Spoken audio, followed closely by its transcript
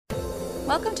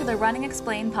Welcome to the Running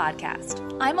Explained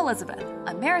podcast. I'm Elizabeth,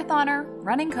 a marathoner,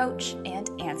 running coach, and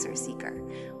answer seeker.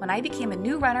 When I became a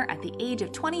new runner at the age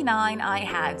of 29, I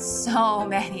had so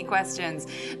many questions,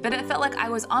 but it felt like I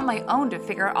was on my own to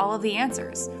figure out all of the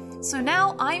answers. So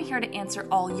now I'm here to answer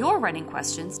all your running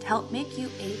questions to help make you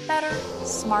a better,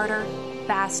 smarter,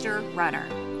 faster runner.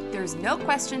 There's no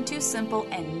question too simple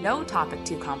and no topic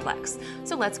too complex.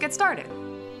 So let's get started.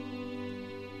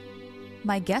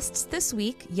 My guests this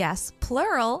week, yes,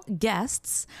 plural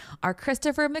guests, are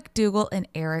Christopher McDougall and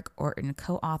Eric Orton,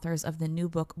 co-authors of the new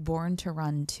book, Born to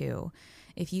Run 2.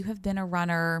 If you have been a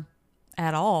runner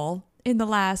at all in the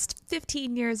last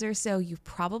 15 years or so, you've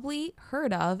probably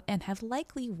heard of and have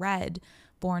likely read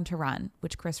Born to Run,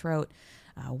 which Chris wrote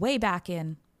way back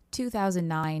in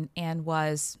 2009 and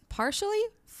was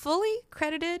fully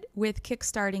credited with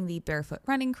kickstarting the barefoot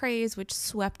running craze, which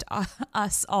swept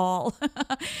us all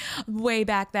way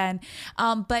back then.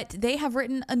 But they have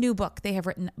written a new book. They have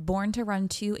written Born to Run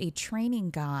 2, a training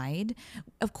guide,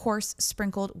 of course,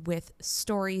 sprinkled with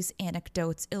stories,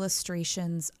 anecdotes,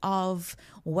 illustrations of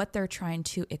what they're trying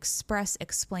to express,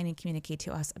 explain, and communicate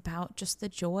to us about just the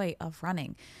joy of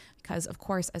running. Because, of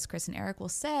course, as Chris and Eric will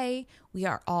say, we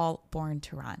are all born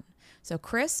to run. So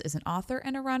Chris is an author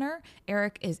and a runner.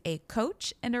 Eric is a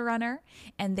coach and a runner,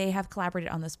 and they have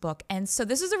collaborated on this book. And so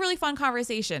this is a really fun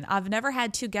conversation. I've never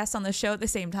had two guests on the show at the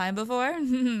same time before,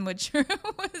 which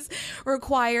was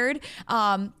required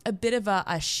a bit of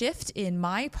a shift in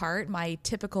my part. My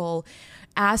typical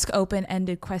ask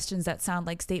open-ended questions that sound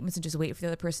like statements and just wait for the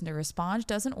other person to respond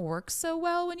doesn't work so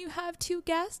well when you have two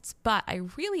guests, but I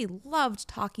really loved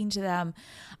talking to them.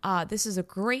 This is a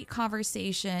great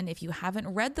conversation. If you haven't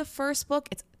read the first book,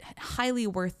 it's highly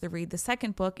worth the read. The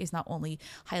second book is not only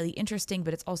highly interesting,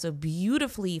 but it's also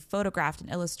beautifully photographed and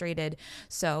illustrated.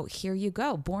 So here you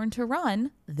go, Born to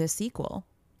Run, the sequel.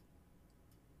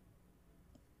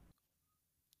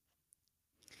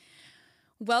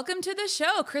 Welcome to the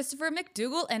show, Christopher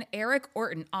McDougall and Eric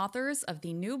Orton, authors of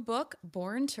the new book,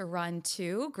 Born to Run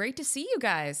 2. Great to see you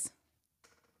guys.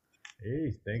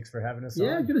 Hey, thanks for having us on.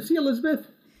 Yeah, good to see you, Elizabeth.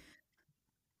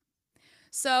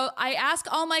 So I ask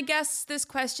all my guests this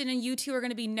question, and you two are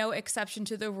going to be no exception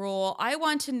to the rule. I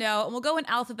want to know, and we'll go in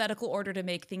alphabetical order to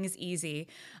make things easy.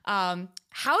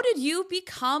 How did you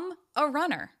become a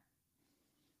runner?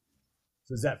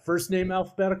 So is that first name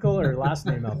alphabetical or last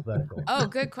name alphabetical? Oh,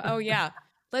 good. Oh, yeah.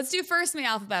 Let's do first name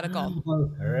alphabetical.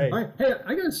 All right. Hey,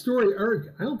 I got a story, Eric.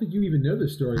 I don't think you even know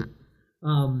this story,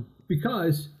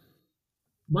 because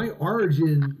my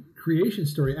origin creation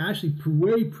story actually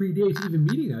way predates even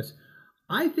meeting us.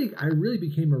 I think I really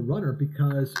became a runner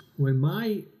because when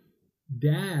my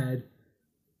dad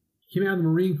came out of the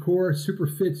Marine Corps, super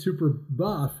fit, super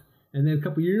buff, and then a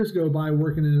couple of years go by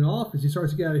working in an office, he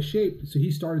starts to get out of shape, so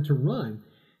he started to run.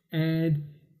 And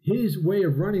his way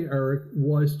of running, Eric,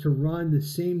 was to run the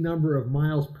same number of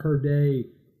miles per day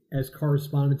as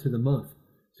corresponded to the month.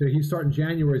 So he'd start in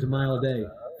January as a mile a day,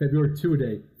 February 2 a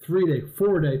day, 3 a day,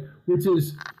 4 a day, which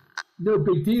is no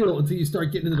big deal until you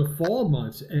start getting into the fall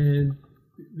months. And,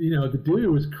 you know, the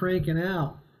dude was cranking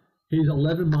out his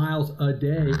 11 miles a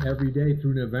day every day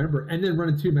through November, and then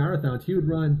running 2 marathons. He would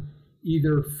run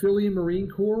either Philly and Marine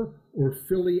Corps or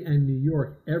Philly and New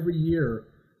York every year,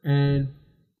 and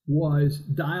was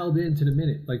dialed in to the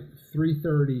minute, like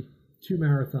 3:30, 2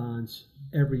 marathons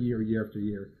every year, year after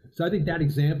year. So I think that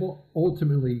example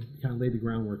ultimately kind of laid the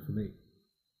groundwork for me.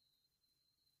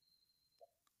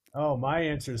 Oh, my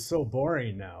answer is so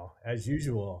boring now, as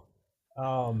usual.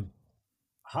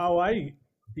 How I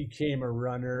became a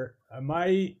runner,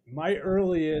 my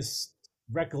earliest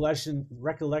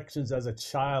recollections as a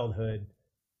childhood,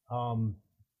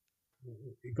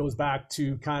 it goes back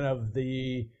to kind of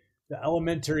the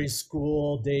elementary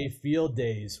school day field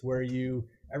days where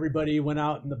everybody went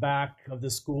out in the back of the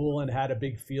school and had a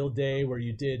big field day where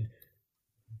you did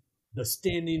the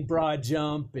standing broad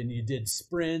jump and you did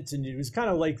sprints, and it was kind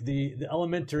of like the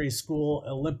elementary school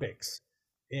Olympics.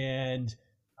 And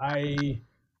I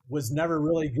was never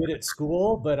really good at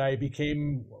school, but I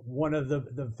became one of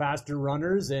the faster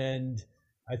runners. And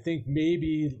I think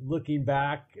maybe looking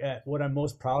back at what I'm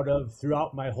most proud of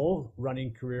throughout my whole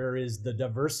running career is the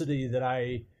diversity that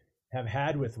I have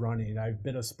had with running. I've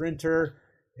been a sprinter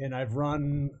and I've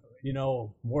run,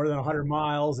 more than 100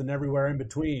 miles and everywhere in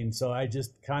between. So I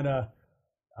just kind of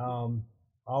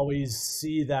always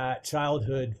see that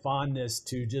childhood fondness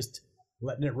to just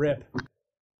letting it rip.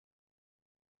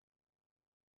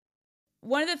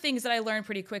 One of the things that I learned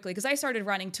pretty quickly, because I started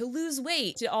running to lose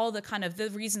weight, to all the kind of the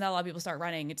reason that a lot of people start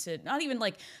running, it's not even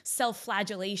like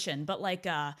self-flagellation, but like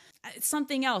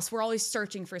something else. We're always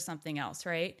searching for something else,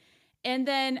 right? And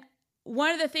then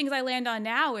one of the things I land on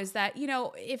now is that,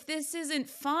 if this isn't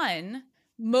fun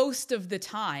most of the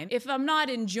time, if I'm not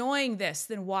enjoying this,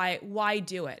 then why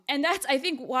do it? And that's, I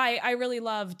think, why I really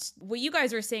loved what you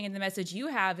guys were saying in the message you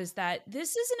have, is that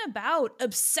this isn't about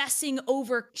obsessing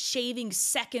over shaving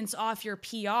seconds off your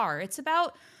PR. It's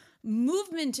about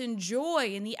movement and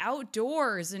joy in the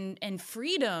outdoors and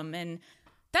freedom. And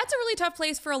that's a really tough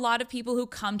place for a lot of people who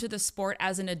come to the sport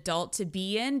as an adult to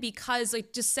be in, because,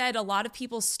 like just said, a lot of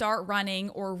people start running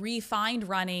or refind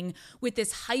running with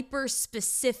this hyper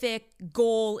specific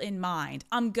goal in mind.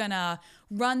 I'm gonna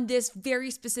run this very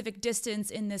specific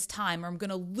distance in this time, or I'm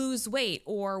gonna lose weight,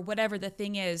 or whatever the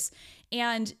thing is.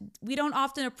 And we don't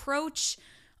often approach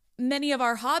many of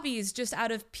our hobbies just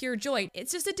out of pure joy.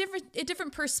 It's just a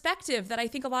different perspective that I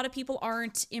think a lot of people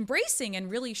aren't embracing, and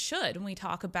really should, when we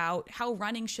talk about how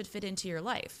running should fit into your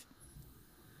life.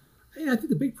 Yeah, I think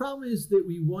the big problem is that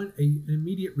we want an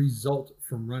immediate result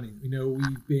from running.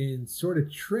 We've been sort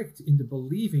of tricked into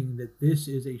believing that this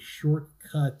is a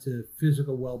shortcut to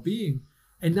physical well-being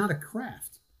and not a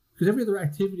craft. Because every other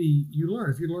activity you learn,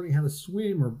 if you're learning how to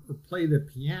swim or play the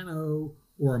piano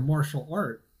or a martial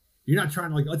art, you're not trying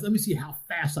to let me see how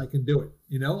fast I can do it.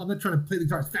 I'm not trying to play the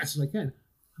guitar as fast as I can.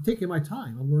 I'm taking my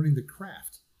time. I'm learning the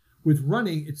craft. With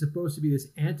running, it's supposed to be this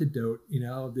antidote,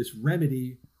 this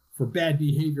remedy for bad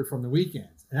behavior from the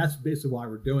weekends. And that's basically why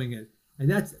we're doing it. And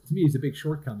that's, to me, is a big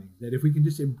shortcoming, that if we can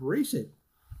just embrace it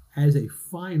as a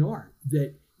fine art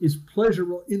that is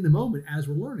pleasurable in the moment as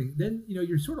we're learning, then,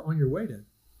 you're sort of on your way to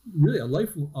really a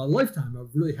lifetime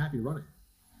of really happy running.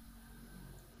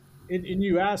 And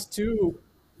you asked too,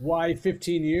 why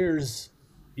 15 years,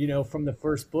 from the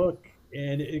first book.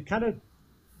 And it kind of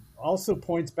also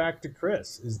points back to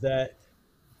Chris, is that,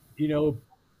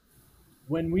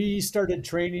 when we started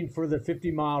training for the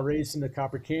 50-mile race in the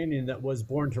Copper Canyon that was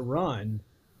Born to Run,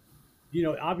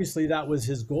 obviously that was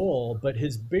his goal, but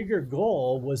his bigger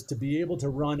goal was to be able to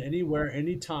run anywhere,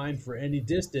 anytime, for any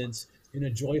distance in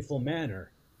a joyful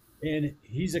manner. And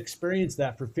he's experienced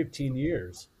that for 15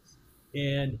 years.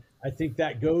 And I think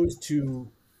that goes to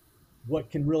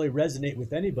what can really resonate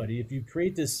with anybody. If you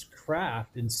create this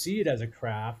craft and see it as a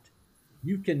craft,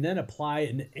 you can then apply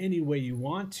it in any way you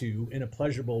want to, in a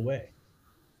pleasurable way.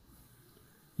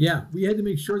 Yeah, we had to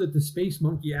make sure that the space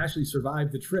monkey actually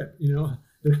survived the trip.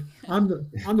 I'm the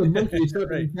monkey who set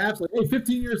up in the capsule. Hey,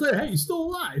 15 years later, hey, he's still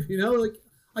alive.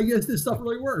 I guess this stuff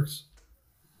really works.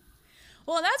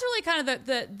 Well, and that's really kind of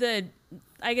the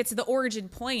I guess the origin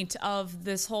point of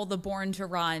this whole the Born to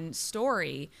Run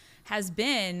story has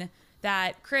been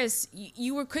that, Chris,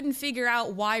 you couldn't figure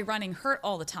out why running hurt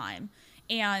all the time.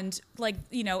 And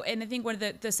and I think one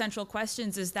of the central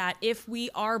questions is that if we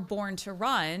are born to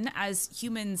run, as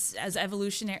humans, as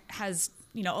evolution has,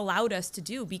 allowed us to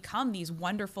do, become these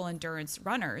wonderful endurance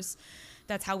runners,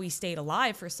 that's how we stayed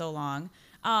alive for so long,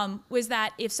 was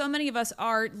that if so many of us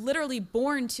are literally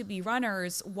born to be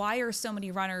runners, why are so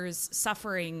many runners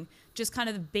suffering just kind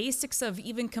of the basics of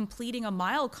even completing a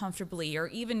mile comfortably, or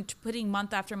even putting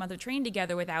month after month of training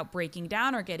together without breaking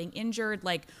down or getting injured?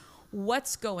 Like,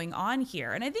 what's going on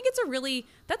here? And I think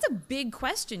that's a big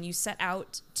question you set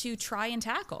out to try and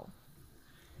tackle.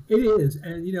 It is.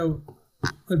 And,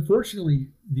 unfortunately,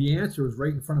 the answer was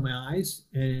right in front of my eyes.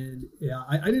 And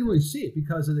I didn't really see it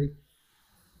because of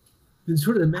the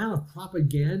sort of amount of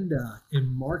propaganda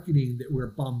and marketing that we're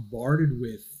bombarded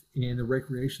with in the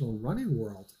recreational running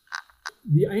world.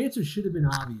 The answer should have been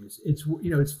obvious. It's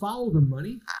follow the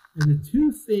money. And the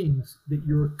two things that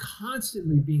you're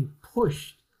constantly being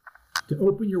pushed to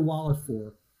open your wallet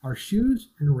for are shoes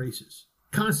and races.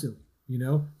 Constantly,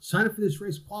 sign up for this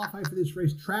race, qualify for this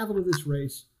race, travel to this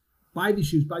race, buy these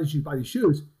shoes, buy these shoes, buy these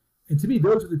shoes. And to me,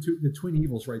 those are the twin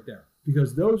evils right there,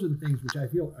 because those are the things which I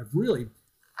feel have really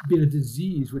been a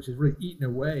disease which has really eaten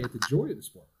away at the joy of the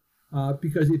sport.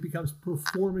 Because it becomes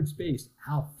performance-based.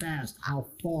 How fast, how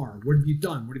far, what have you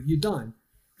done, what have you done?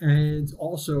 And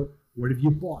also, what have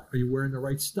you bought? Are you wearing the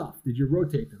right stuff? Did you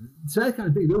rotate them? So that kind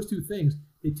of thing, those two things,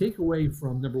 they take away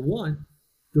from, number one,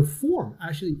 the form,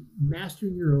 actually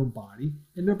mastering your own body,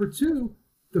 and number two,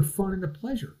 the fun and the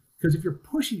pleasure. Because if you're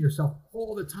pushing yourself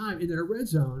all the time into the red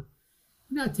zone,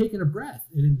 you're not taking a breath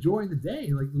and enjoying the day,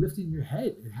 and like lifting your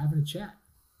head and having a chat.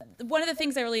 One of the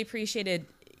things I really appreciated,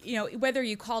 whether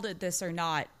you called it this or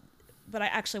not, but I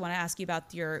actually want to ask you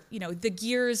about your, the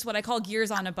gears, what I call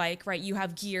gears on a bike, right? You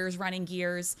have gears, running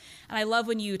gears. And I love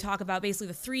when you talk about basically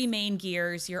the three main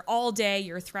gears, your all day,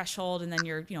 your threshold, and then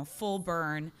your, full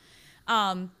burn.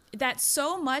 That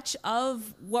so much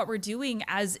of what we're doing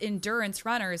as endurance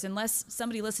runners, unless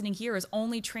somebody listening here is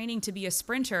only training to be a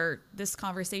sprinter, this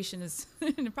conversation is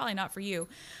probably not for you,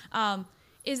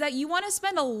 is that you want to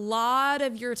spend a lot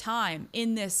of your time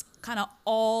in this kind of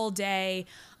all day,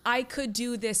 I could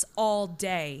do this all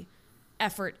day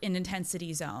effort and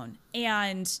intensity zone.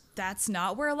 And that's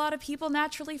not where a lot of people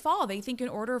naturally fall. They think in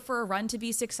order for a run to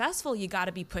be successful, you got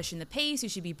to be pushing the pace. You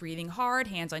should be breathing hard,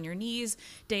 hands on your knees,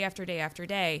 day after day after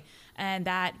day. And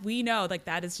that we know, like,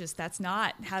 that's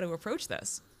not how to approach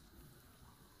this.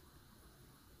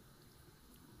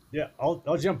 Yeah,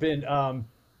 I'll jump in.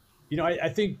 I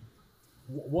think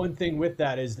one thing with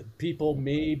that is that people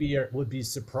maybe would be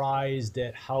surprised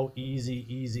at how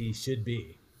easy should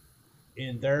be.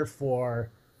 And therefore,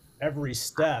 every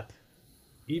step,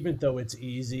 even though it's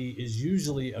easy, is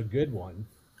usually a good one.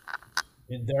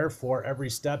 And therefore, every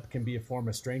step can be a form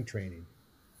of strength training.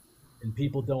 And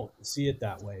people don't see it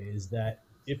that way, is that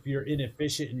if you're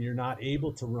inefficient and you're not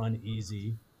able to run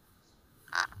easy,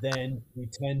 then we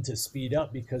tend to speed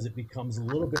up because it becomes a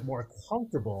little bit more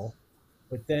comfortable.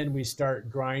 But then we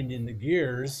start grinding the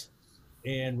gears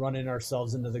and running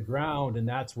ourselves into the ground, and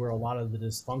that's where a lot of the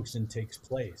dysfunction takes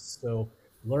place. So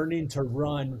learning to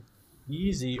run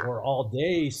easy or all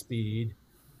day speed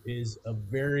is a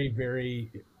very,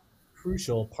 very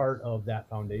crucial part of that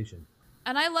foundation.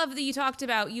 And I love that you talked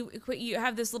about, you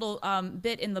have this little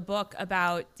bit in the book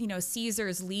about,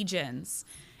 Caesar's legions.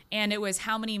 And it was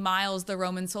how many miles the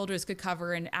Roman soldiers could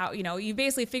cover, and out. You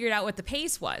basically figured out what the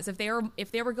pace was. If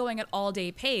they were going at all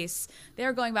day pace, they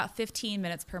were going about 15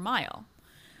 minutes per mile,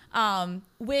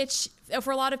 which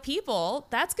for a lot of people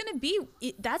that's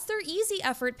their easy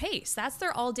effort pace. That's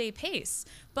their all day pace.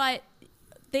 But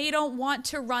they don't want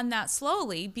to run that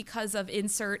slowly because of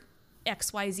insert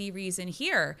XYZ reason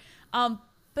here.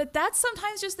 But that's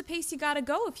sometimes just the pace you got to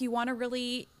go if you want to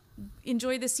really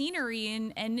enjoy the scenery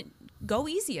and go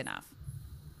easy enough.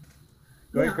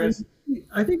 Go ahead, Chris.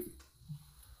 I think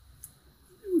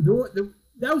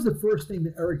that was the first thing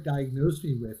that Eric diagnosed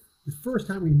me with. The first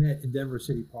time we met in Denver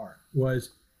City Park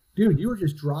was, dude, you were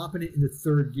just dropping it into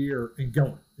third gear and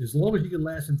going. As long as you could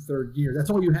last in third gear,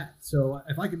 that's all you had. So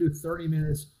if I could do 30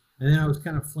 minutes and then I was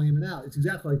kind of flaming out, it's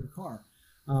exactly like a car.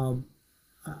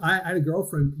 I had a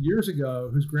girlfriend years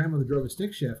ago whose grandmother drove a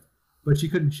stick shift, but she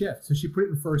couldn't shift. So she put it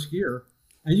in first gear,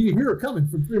 and you could hear her coming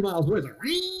from 3 miles away. It's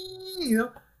like,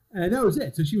 and that was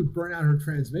it. So she would burn out her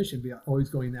transmission, be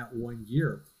always going that one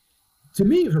gear. To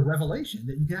me, it was a revelation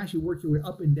that you can actually work your way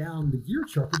up and down the gear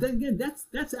chart. But then again,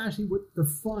 that's actually what the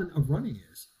fun of running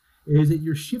is that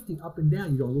you're shifting up and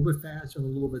down. You go a little bit faster and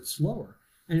a little bit slower.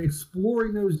 And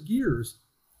exploring those gears,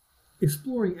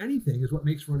 exploring anything is what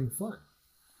makes running fun.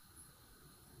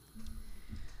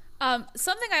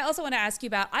 Something I also want to ask you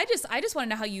about, I just want to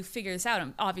know how you figure this out.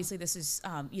 And obviously this is,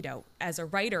 as a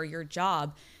writer, your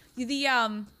job.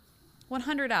 The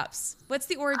 100 ups. What's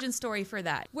the origin story for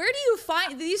that? Where do you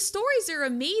find these stories? Are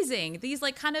amazing. These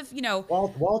like kind of,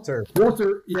 Walter.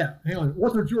 Yeah. Hang on.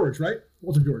 Walter George, right?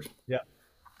 Walter George. Yeah.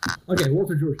 Okay.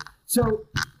 Walter George. So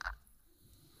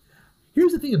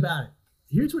here's the thing about it.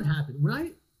 Here's what happened. When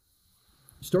I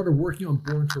started working on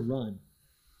Born to Run,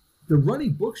 the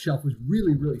running bookshelf was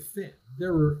really, really thin.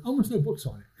 There were almost no books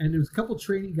on it. And there was a couple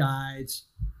training guides.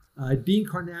 Dean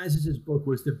Karnazes' book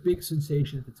was the big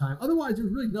sensation at the time. Otherwise, there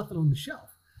was really nothing on the shelf.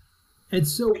 And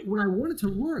so when I wanted to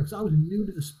learn, because I was new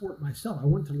to the sport myself, I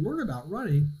wanted to learn about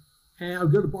running, and I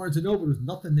would go to Barnes & Noble, there was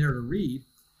nothing there to read.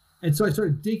 And so I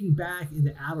started digging back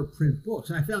into out-of-print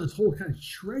books, and I found this whole kind of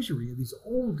treasury of these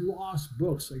old lost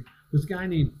books. Like this guy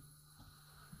named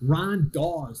Ron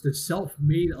Dawes, the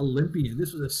self-made Olympian.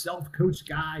 This was a self-coached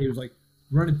guy who was like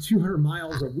running 200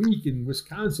 miles a week in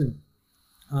Wisconsin.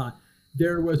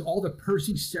 There was all the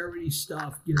Percy Cerutty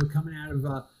stuff, coming out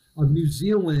of New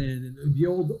Zealand, and the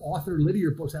old Arthur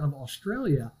Lydiard books out of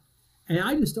Australia. And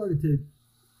I just started to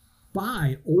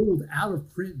buy old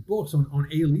out-of-print books on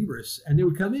A-Libris, and they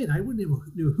would come in. I wouldn't even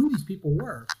know who these people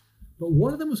were. But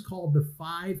one of them was called The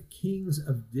Five Kings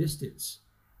of Distance.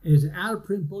 And it's an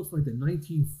out-of-print book from like the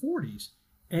 1940s,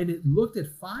 and it looked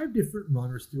at 5 different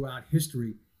runners throughout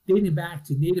history, dating back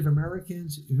to Native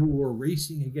Americans who were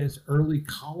racing against early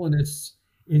colonists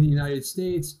in the United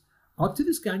States, up to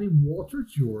this guy named Walter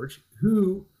George,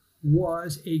 who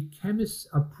was a chemist's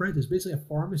apprentice, basically a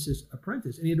pharmacist's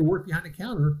apprentice, and he had to work behind the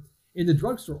counter in the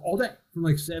drugstore all day, from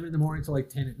like 7 in the morning to like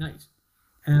 10 at night.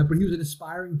 But he was an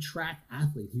aspiring track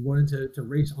athlete. He wanted to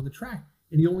race on the track,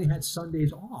 and he only had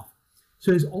Sundays off.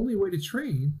 So his only way to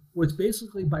train was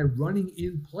basically by running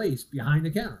in place behind the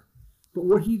counter. But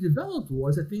what he developed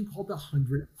was a thing called the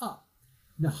 100 up.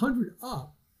 And the 100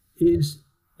 up is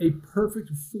a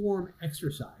perfect form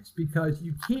exercise because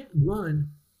you can't run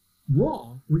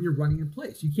wrong when you're running in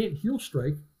place. You can't heel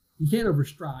strike, you can't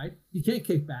overstride, you can't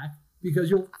kick back because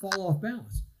you'll fall off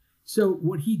balance. So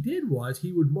what he did was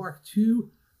he would mark two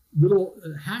little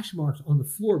hash marks on the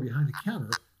floor behind the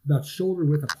counter about shoulder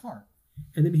width apart.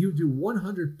 And then he would do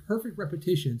 100 perfect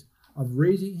repetitions of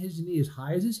raising his knee as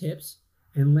high as his hips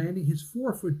and landing his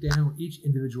forefoot down on each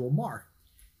individual mark.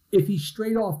 If he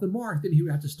strayed off the mark, then he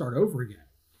would have to start over again.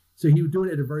 So he would do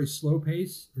it at a very slow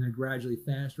pace and then gradually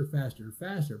faster, faster, and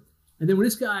faster. And then when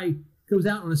this guy goes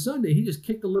out on a Sunday, he just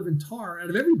kicked the living tar out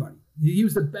of everybody. He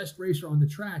was the best racer on the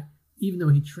track, even though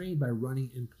he trained by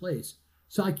running in place.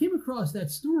 So I came across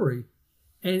that story,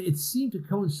 and it seemed to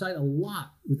coincide a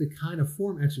lot with the kind of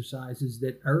form exercises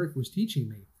that Eric was teaching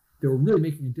me that were really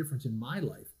making a difference in my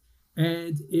life.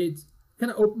 And it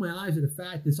kind of opened my eyes to the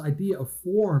fact this idea of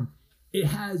form, it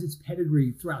has its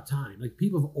pedigree throughout time. Like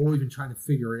people have always been trying to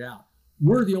figure it out.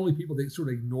 We're the only people that sort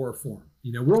of ignore form.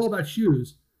 You know, we're all about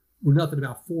shoes. We're nothing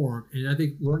about form. And I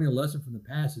think learning a lesson from the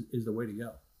past is the way to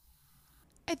go.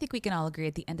 I think we can all agree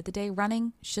at the end of the day,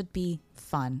 running should be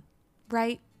fun,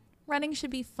 right? Running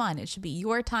should be fun. It should be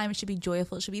your time. It should be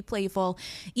joyful. It should be playful.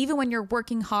 Even when you're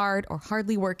working hard or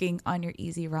hardly working on your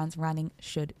easy runs, running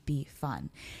should be fun.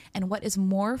 And what is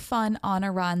more fun on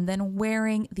a run than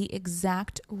wearing the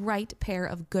exact right pair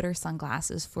of Gooder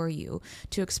sunglasses for you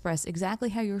to express exactly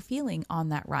how you're feeling on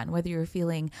that run, whether you're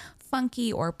feeling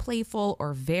funky or playful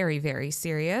or very, very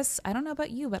serious. I don't know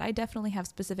about you, but I definitely have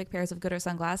specific pairs of Gooder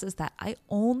sunglasses that I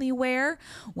only wear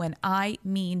when I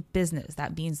mean business.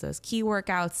 That means those key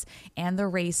workouts and the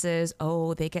races,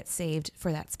 they get saved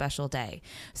for that special day.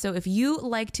 So if you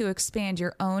like to expand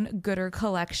your own Gooder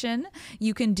collection,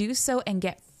 you can do so and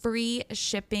get free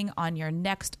shipping on your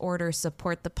next order.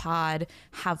 Support the pod.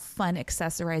 Have fun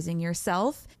accessorizing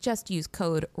yourself. Just use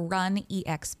code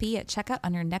RUNEXP at checkout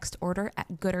on your next order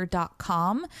at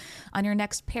Gooder.com. On your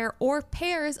next pair or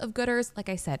pairs of Gooders, like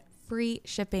I said, free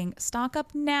shipping. Stock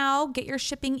up now. Get your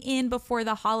shipping in before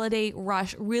the holiday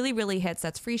rush really hits.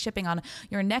 That's free shipping on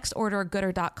your next order at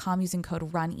Gooder.com using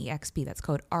code RUNEXP. That's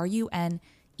code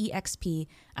RUNEXP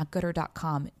at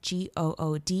Gooder.com.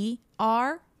 GOODR.com.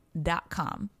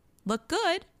 Look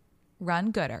good.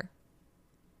 Run Gooder.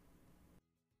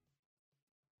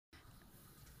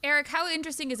 Eric, how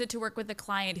interesting is it to work with a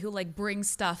client who brings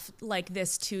stuff like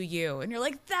this to you and you're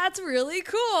like, that's really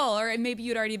cool? Or maybe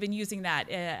you'd already been using that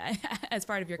as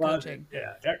part of your coaching.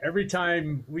 Yeah. Every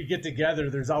time we get together,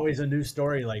 there's always a new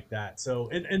story like that. So,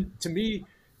 and to me,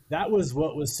 that was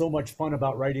what was so much fun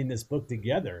about writing this book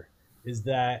together is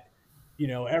that,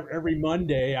 every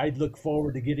Monday I'd look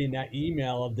forward to getting that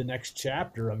email of the next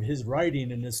chapter of his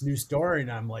writing and this new story.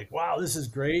 And I'm like, wow, this is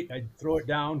great. I'd throw it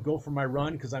down, go for my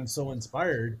run because I'm so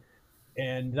inspired.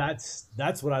 And that's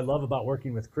what I love about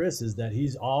working with Chris is that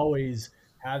he's always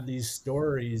had these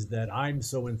stories that I'm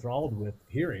so enthralled with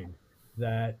hearing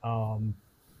that,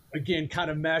 again,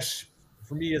 kind of mesh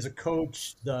for me as a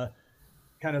coach, the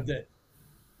kind of the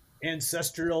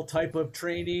ancestral type of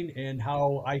training and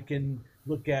how I can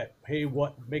look at, hey,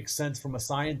 what makes sense from a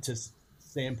scientist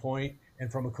standpoint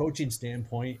and from a coaching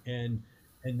standpoint and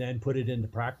then put it into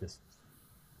practice.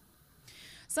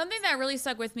 Something that really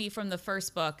stuck with me from the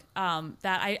first book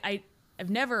that I've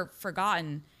never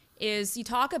forgotten is you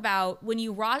talk about when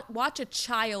you watch a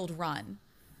child run,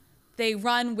 they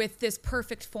run with this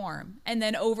perfect form. And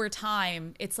then over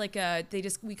time, it's like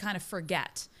we kind of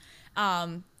forget.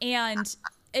 And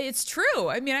it's true.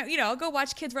 I mean, I'll go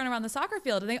watch kids run around the soccer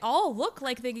field and they all look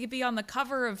like they could be on the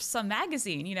cover of some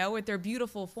magazine, with their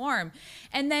beautiful form.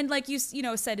 And then like you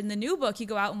said in the new book, you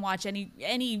go out and watch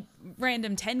any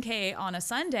random 10K on a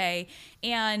Sunday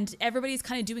and everybody's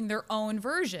kind of doing their own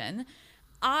version.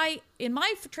 In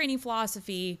my training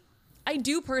philosophy, I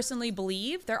do personally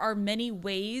believe there are many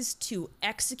ways to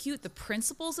execute the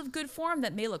principles of good form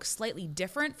that may look slightly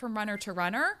different from runner to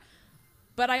runner.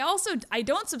 But I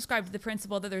don't subscribe to the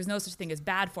principle that there's no such thing as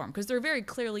bad form because there very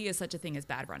clearly is such a thing as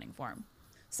bad running form.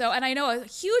 So, and I know a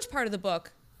huge part of the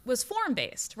book was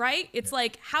form-based, right? It's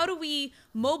like, how do we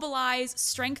mobilize,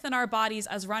 strengthen our bodies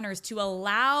as runners to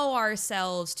allow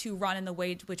ourselves to run in the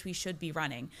way to which we should be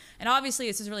running? And obviously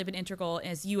this has really been integral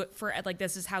as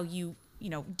this is how you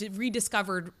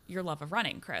rediscovered your love of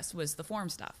running, Chris, was the form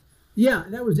stuff. Yeah,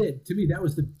 that was it. To me, that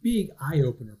was the big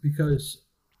eye-opener because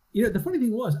the funny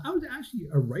thing was, I was actually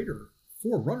a writer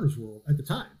for Runner's World at the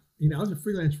time. I was a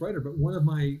freelance writer, but one of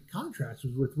my contracts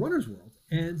was with Runner's World.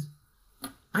 And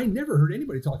I never heard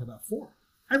anybody talk about form,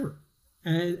 ever.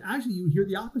 And actually, you hear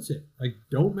the opposite. Like,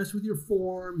 don't mess with your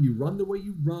form. You run the way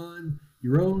you run.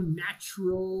 Your own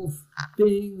natural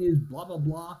thing is blah, blah,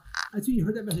 blah. I see you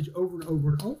heard that message over and over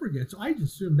and over again. So I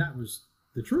just assumed that was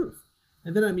the truth.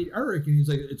 And then I meet Eric, and he's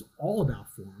like, it's all about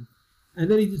form. And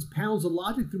then he just pounds the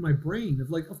logic through my brain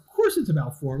of like, of course it's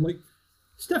about form. Like,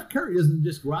 Steph Curry doesn't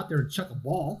just go out there and chuck a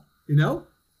ball, you know?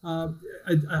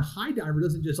 A high diver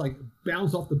doesn't just like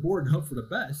bounce off the board and hope for the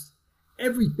best.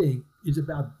 Everything is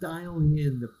about dialing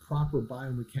in the proper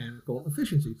biomechanical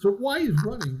efficiency. So why is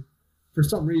running, for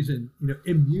some reason,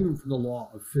 immune from the law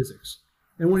of physics?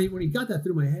 And when he got that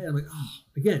through my head, I'm like, oh,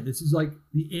 again, this is like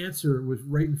the answer was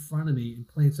right in front of me in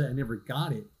plain sight. I never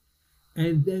got it.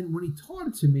 And then when he taught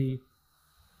it to me,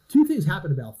 two things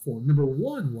happened about form. Number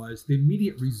one was the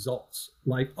immediate results.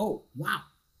 Like, oh, wow,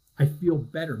 I feel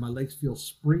better. My legs feel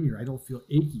springier. I don't feel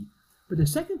achy. But the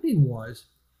second thing was,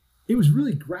 it was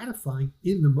really gratifying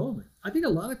in the moment. I think a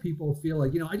lot of people feel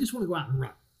like, I just want to go out and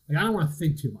run. Like, I don't want to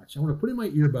think too much. I want to put in my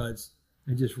earbuds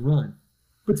and just run.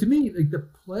 But to me, like, the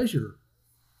pleasure,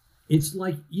 it's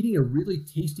like eating a really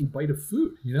tasty bite of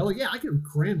food. Like, yeah, I can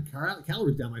cram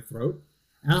calories down my throat.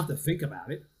 I don't have to think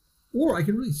about it. Or I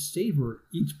can really savor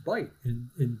each bite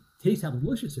and taste how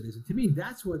delicious it is. And to me,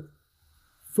 that's what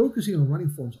focusing on running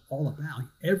form is all about. Like,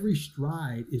 every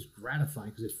stride is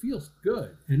gratifying because it feels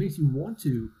good and it makes you want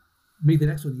to make the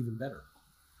next one even better.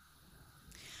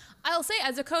 I'll say,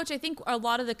 as a coach, I think a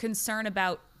lot of the concern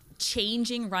about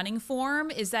changing running form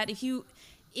is that if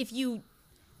you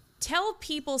tell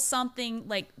people something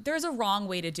like there's a wrong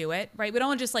way to do it, right? We don't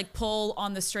want to just like pull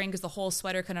on the string because the whole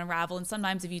sweater can unravel. And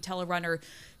sometimes if you tell a runner,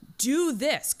 do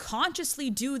this, consciously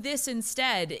do this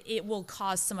instead, it will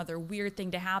cause some other weird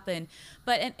thing to happen.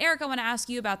 And Eric, I want to ask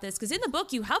you about this because in the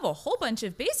book you have a whole bunch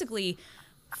of basically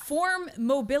form,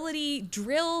 mobility,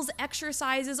 drills,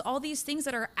 exercises, all these things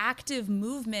that are active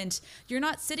movement. You're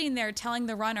not sitting there telling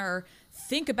the runner,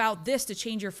 think about this to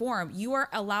change your form. You are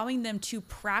allowing them to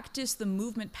practice the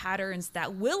movement patterns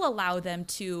that will allow them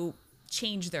to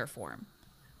change their form.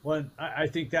 Well, I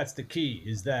think that's the key,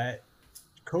 is that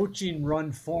coaching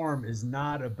run form is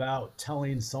not about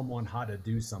telling someone how to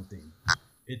do something.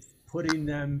 It's putting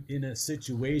them in a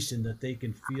situation that they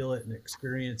can feel it and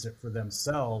experience it for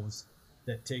themselves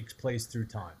that takes place through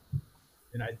time.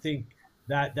 And I think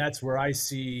that's where I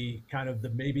see kind of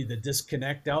maybe the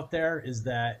disconnect out there, is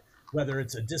that whether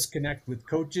it's a disconnect with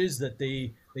coaches that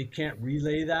they can't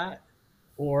relay that,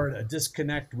 or a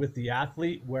disconnect with the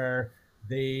athlete where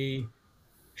they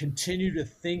continue to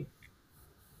think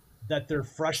that their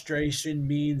frustration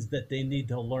means that they need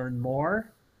to learn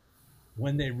more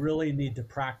when they really need to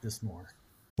practice more.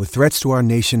 With threats to our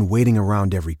nation waiting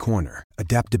around every corner,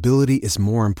 adaptability is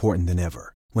more important than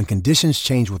ever. When conditions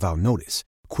change without notice,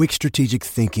 quick strategic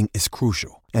thinking is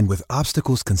crucial. And with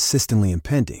obstacles consistently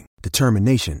impending,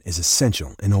 determination is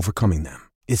essential in overcoming them.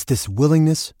 It's this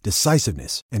willingness,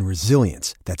 decisiveness, and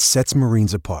resilience that sets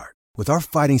Marines apart. With our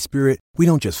fighting spirit, we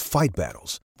don't just fight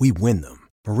battles, we win them.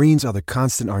 Marines are the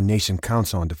constant our nation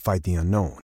counts on to fight the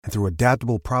unknown. And through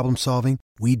adaptable problem solving,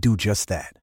 we do just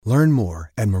that. Learn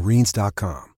more at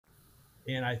Marines.com.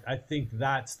 And I think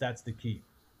that's the key.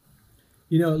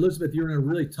 Elizabeth, you're in a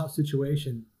really tough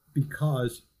situation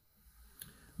because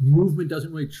movement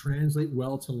doesn't really translate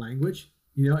well to language.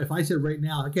 If I said right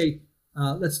now, okay,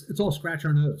 let's all scratch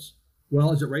our nose.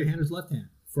 Well, is it right hand or left hand?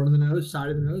 Front of the nose, side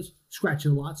of the nose, scratch it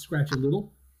a lot, scratch a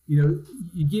little. You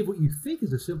give what you think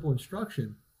is a simple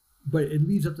instruction, but it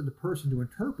leaves up to the person to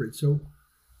interpret. So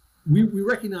we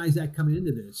recognize that coming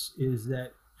into this is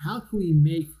that how can we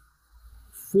make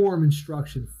form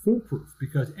instruction foolproof?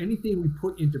 Because anything we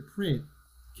put into print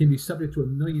can be subject to a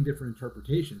million different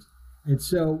interpretations. And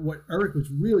so what Eric was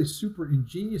really super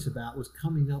ingenious about was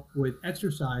coming up with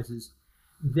exercises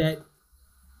that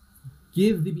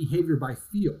give the behavior by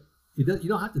feel. You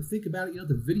don't have to think about it. You don't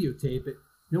have to videotape it.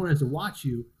 No one has to watch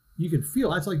you. You can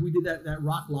feel. That's like we did that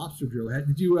rock lobster drill.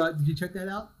 Did you check that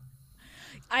out?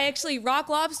 Rock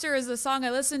Lobster is a song I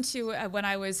listened to when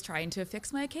I was trying to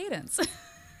fix my cadence.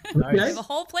 Okay. I have a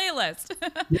whole playlist.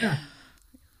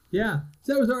 Yeah.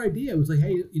 So that was our idea. It was like,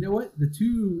 hey, you know what? The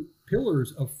two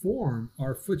pillars of form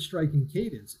are foot strike and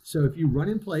cadence. So if you run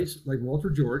in place like Walter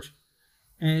George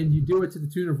and you do it to the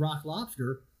tune of Rock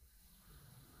Lobster,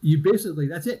 you basically,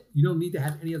 that's it. You don't need to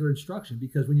have any other instruction,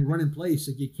 because when you run in place,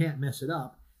 like, you can't mess it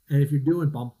up. And if you're doing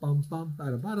bum, bum, bum,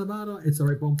 bada, bada, bada, it's all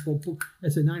right, bum, bum, bum.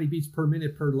 That's a 90 beats per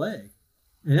minute per leg.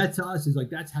 And that to us is like,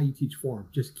 that's how you teach form.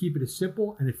 Just keep it as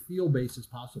simple and as feel-based as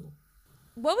possible.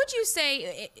 What would you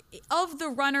say, of the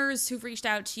runners who've reached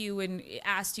out to you and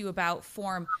asked you about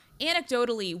form,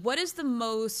 anecdotally, what is the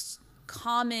most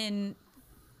common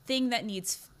thing that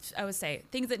needs,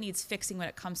 things that needs fixing when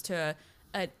it comes to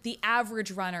the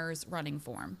average runner's running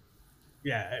form?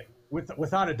 Yeah,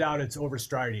 without a doubt, it's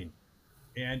overstriding.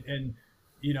 And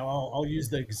I'll use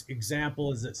the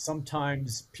example is that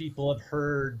sometimes people have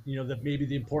heard, that maybe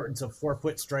the importance of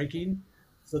forefoot striking.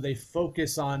 So they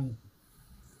focus on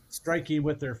striking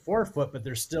with their forefoot, but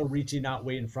they're still reaching out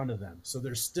way in front of them. So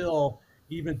they're still,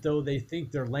 even though they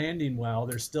think they're landing well,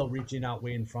 they're still reaching out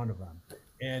way in front of them.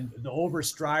 And the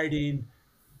overstriding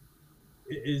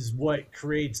is what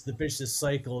creates the vicious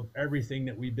cycle of everything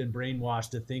that we've been brainwashed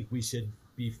to think we should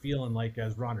be feeling like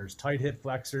as runners. Tight hip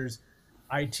flexors,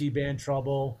 IT band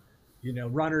trouble,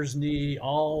 runner's knee,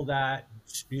 all that,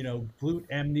 glute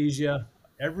amnesia,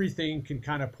 everything can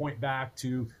kind of point back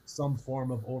to some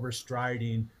form of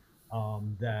overstriding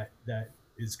that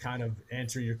is kind of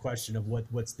answering your question of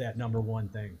what's that number one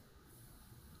thing.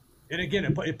 And again,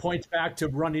 it points back to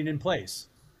running in place.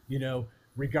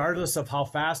 Regardless of how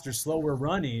fast or slow we're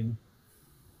running,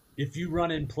 if you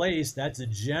run in place, that's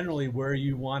generally where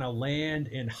you want to land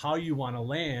and how you want to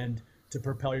land to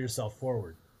propel yourself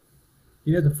forward.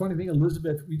 The funny thing,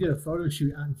 Elizabeth, we did a photo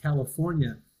shoot out in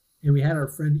California, and we had our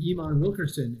friend Iman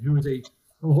Wilkerson, who is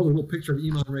I'll hold a little picture of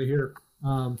Iman right here.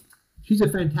 She's a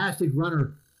fantastic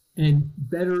runner and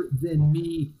better than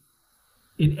me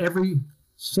in every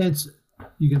sense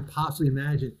you can possibly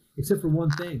imagine, except for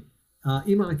one thing.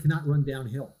 Iman cannot run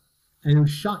downhill. And it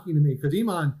was shocking to me because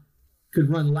Iman could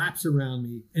run laps around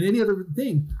me and any other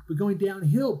thing, but going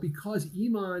downhill, because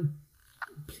Iman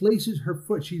places her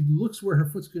foot, she looks where her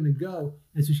foot's going to go,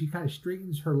 and so she kind of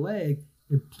straightens her leg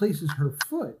and places her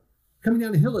foot. Coming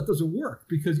down the hill, that doesn't work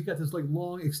because you got this like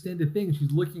long extended thing, and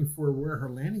she's looking for where her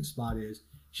landing spot is.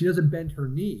 She doesn't bend her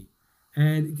knee.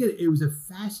 And again, it was a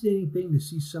fascinating thing to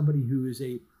see somebody who is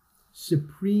a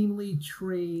supremely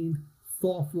trained,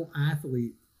 thoughtful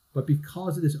athlete, but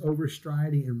because of this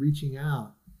overstriding and reaching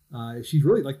out, she's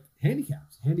really like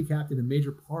handicapped in a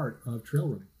major part of trail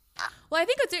running. Well, I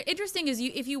think what's interesting is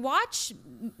if you watch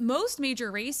most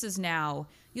major races now,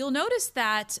 you'll notice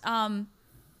that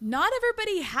not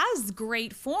everybody has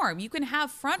great form. You can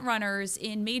have front runners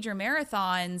in major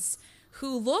marathons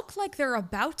who look like they're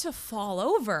about to fall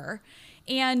over,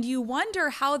 and you wonder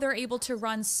how they're able to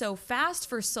run so fast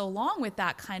for so long with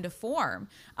that kind of form.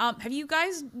 Have you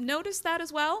guys noticed that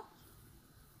as well?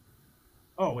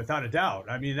 Oh, without a doubt.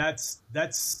 I mean,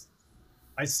 that's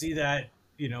I see that.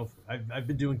 I've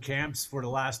been doing camps for the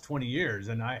last 20 years,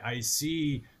 and I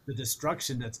see the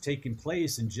destruction that's taking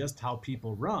place in just how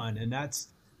people run. And that's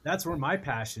where my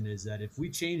passion is, that if we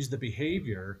change the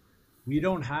behavior, we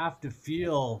don't have to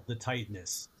feel the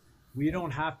tightness. We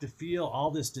don't have to feel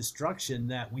all this destruction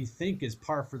that we think is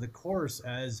par for the course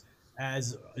as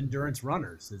endurance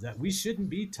runners, is that we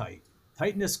shouldn't be tight.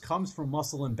 Tightness comes from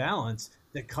muscle imbalance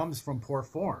that comes from poor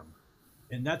form.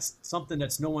 And that's something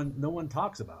that's no one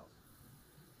talks about.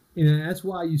 And that's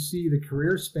why you see the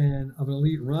career span of an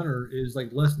elite runner is like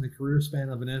less than the career span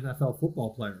of an NFL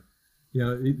football player.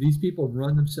 These people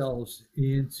run themselves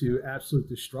into absolute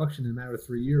destruction in a matter of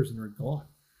 3 years and they're gone.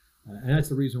 And that's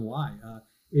the reason why.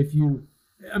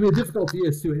 The difficulty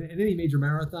is too, in any major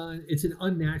marathon, it's an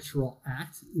unnatural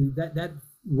act. That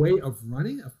way of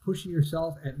running, of pushing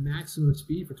yourself at maximum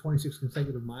speed for 26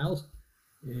 consecutive miles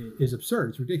is absurd.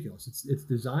 It's ridiculous. It's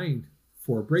designed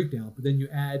for a breakdown, but then you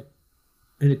add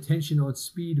an attention on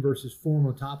speed versus form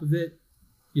on top of it,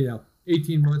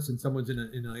 18 months and someone's in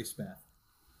an ice bath.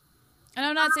 And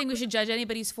I'm not saying we should judge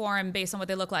anybody's form based on what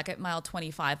they look like at mile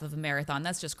 25 of a marathon.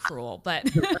 That's just cruel.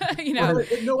 But,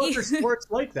 no other sports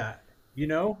like that. You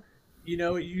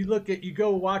go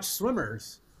watch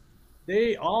swimmers.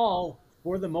 They all,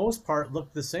 for the most part,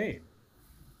 look the same.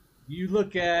 You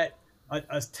look at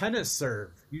a tennis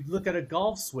serve. You look at a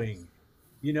golf swing.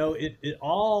 It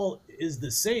all is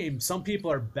the same. Some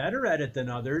people are better at it than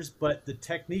others, but the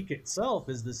technique itself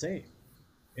is the same.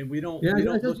 And we don't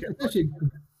look at it.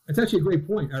 That's actually a great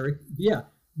point, Eric. Yeah,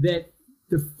 that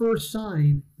the first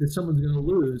sign that someone's going to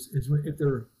lose is if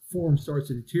their form starts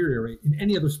to deteriorate in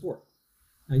any other sport.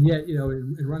 And yet,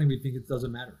 in running, we think it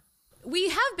doesn't matter. We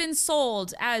have been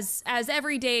sold as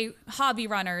everyday hobby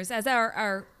runners, as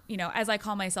our as I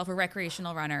call myself, a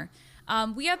recreational runner.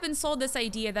 We have been sold this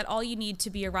idea that all you need to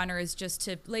be a runner is just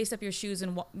to lace up your shoes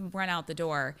and run out the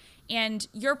door. And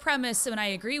your premise, and I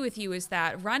agree with you, is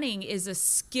that running is a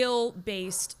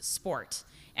skill-based sport,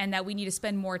 and that we need to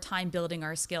spend more time building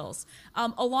our skills.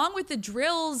 Along with the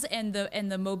drills and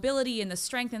the mobility and the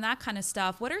strength and that kind of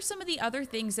stuff, what are some of the other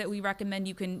things that we recommend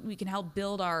we can help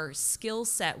build our skill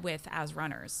set with as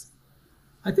runners?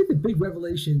 I think the big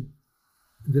revelation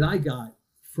that I got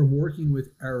from working with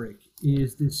Eric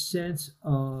is this sense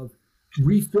of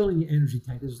refilling your energy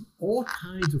tank. There's all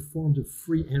kinds of forms of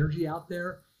free energy out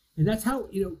there. And that's how,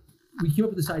 we came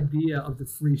up with this idea of the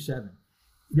free 7.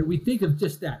 we think of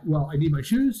just that. Well, I need my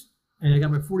shoes and I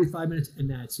got my 45 minutes and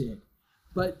that's it.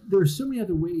 But there's so many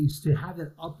other ways to have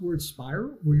that upward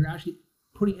spiral where you're actually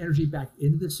putting energy back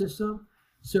into the system.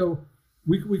 So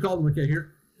we call them, okay,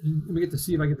 here, let me get to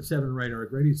see if I get the 7 right,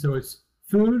 Art. Ready? So it's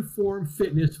food, form,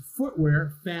 fitness,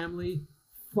 footwear, family,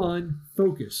 fun,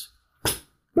 focus.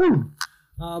 Boom.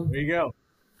 There you go.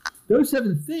 Those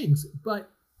 7 things. But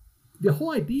the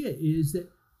whole idea is that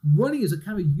running is a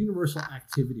kind of universal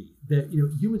activity that,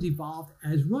 humans evolved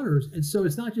as runners. And so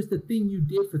it's not just the thing you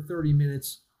did for 30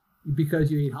 minutes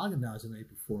because you ate Haagen-Dazs the night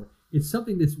before. It's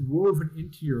something that's woven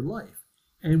into your life.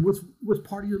 And what's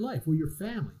part of your life? Well, your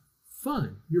family,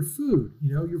 fun, your food,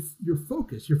 your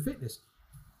focus, your fitness.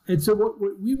 And so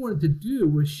what we wanted to do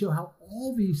was show how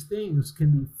all these things can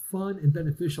be fun and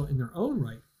beneficial in their own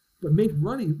right, but make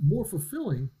running more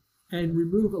fulfilling and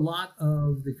remove a lot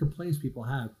of the complaints people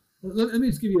have. Let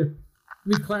me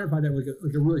clarify that with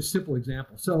like a really simple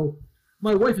example. So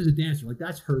my wife is a dancer. Like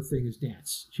that's her thing is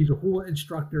dance. She's a hula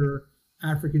instructor,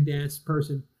 African dance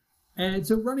person. And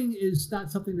so running is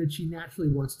not something that she naturally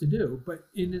wants to do, but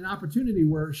in an opportunity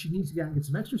where she needs to get out and get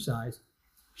some exercise,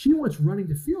 she wants running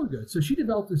to feel good. So she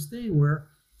developed this thing where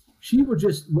she would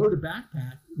just load a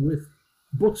backpack with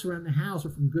books around the house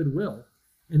or from Goodwill,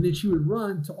 and then she would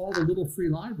run to all the little free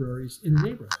libraries in the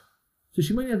neighborhood. So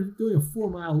she might have been doing a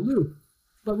 4-mile loop,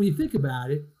 but when you think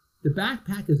about it, the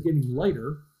backpack is getting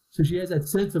lighter. So she has that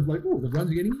sense of like, oh, the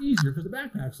run's getting easier because the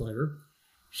backpack's lighter.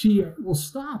 She will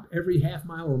stop every half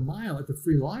mile or mile at the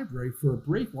free library for a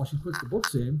break while she puts the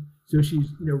books in. So she's,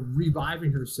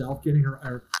 reviving herself, getting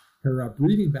her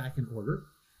breathing back in order.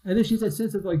 And then she has that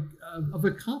sense of of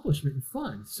accomplishment and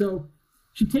fun. So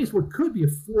she takes what could be a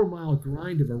 4-mile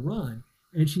grind of a run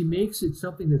and she makes it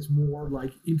something that's more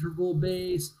like interval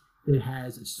based, that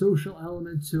has a social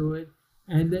element to it,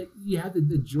 and that you have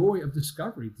the joy of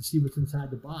discovery to see what's inside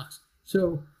the box.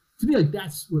 So to me,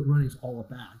 that's what running is all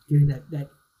about, getting that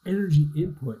energy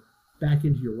input back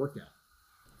into your workout.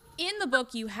 In the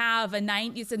book, you have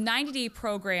it's a 90-day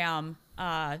program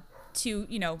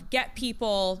to get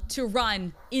people to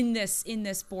run in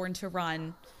this Born to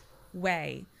Run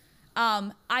way.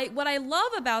 What I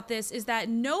love about this is that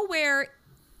nowhere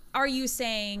are you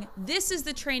saying this is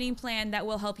the training plan that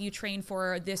will help you train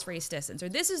for this race distance, or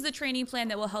this is the training plan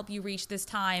that will help you reach this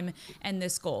time and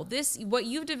this goal. What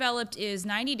you've developed is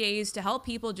 90 days to help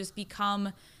people just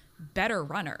become better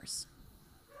runners.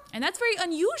 And that's very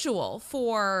unusual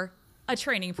for a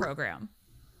training program.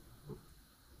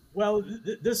 Well,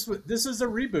 this is a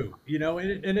reboot,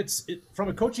 and it's from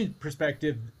a coaching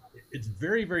perspective, it's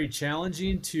very, very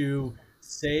challenging to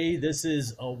say this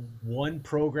is a one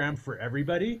program for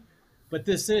everybody, but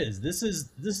this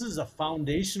is a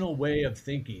foundational way of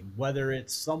thinking, whether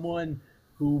it's someone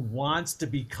who wants to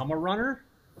become a runner,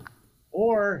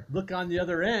 or look on the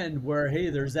other end where, hey,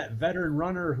 there's that veteran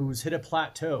runner who's hit a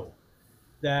plateau,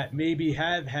 that maybe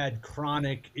have had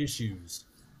chronic issues,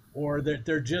 or that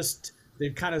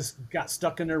they've kind of got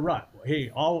stuck in their rut. Hey,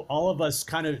 all of us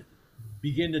kind of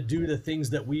begin to do the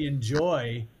things that we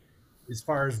enjoy as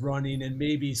far as running, and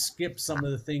maybe skip some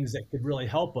of the things that could really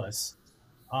help us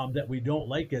that we don't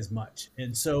like as much.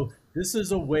 And so this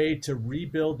is a way to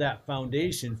rebuild that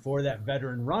foundation for that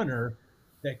veteran runner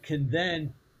that can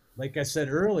then, like I said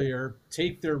earlier,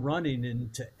 take their running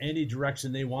into any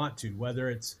direction they want to, whether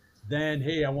it's then,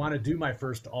 hey, I want to do my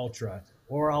first ultra,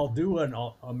 or I'll do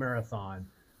a marathon.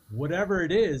 Whatever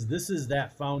it is, this is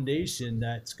that foundation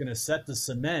that's going to set the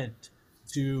cement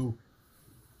to,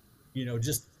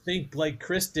 just think like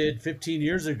Chris did 15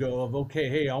 years ago of, okay,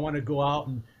 hey, I want to go out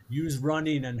and use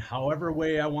running in however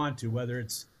way I want to, whether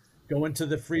it's going to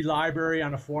the free library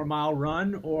on a 4-mile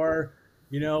run or,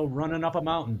 running up a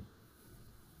mountain.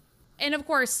 And of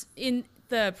course, in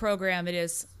the program, it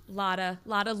is a lot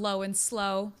of low and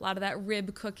slow, a lot of that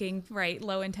rib cooking, right?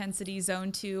 Low intensity,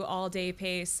 zone 2, all day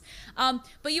pace.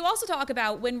 But you also talk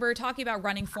about, when we're talking about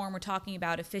running form, we're talking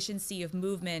about efficiency of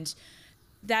movement,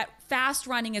 that fast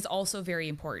running is also very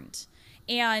important.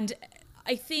 And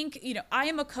I think, I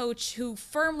am a coach who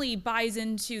firmly buys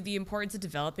into the importance of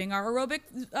developing our aerobic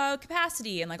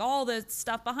capacity and like all the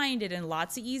stuff behind it and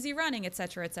lots of easy running, et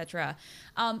cetera, et cetera.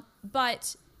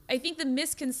 But I think the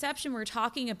misconception, we're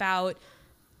talking about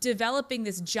developing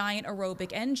this giant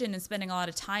aerobic engine and spending a lot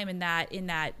of time in that,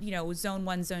 zone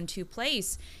 1, zone 2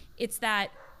 place. It's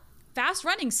that fast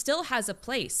running still has a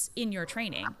place in your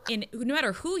training, no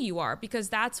matter who you are, because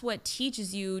that's what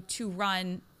teaches you to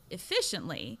run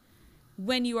efficiently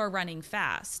when you are running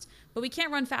fast. But we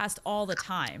can't run fast all the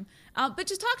time. But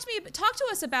just talk to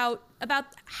us about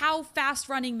how fast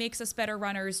running makes us better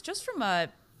runners, just from a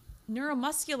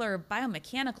neuromuscular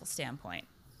biomechanical standpoint.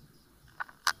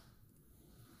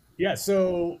 Yeah,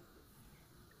 so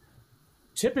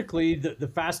typically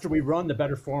the faster we run, the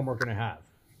better form we're going to have.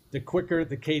 The quicker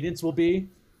the cadence will be,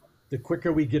 the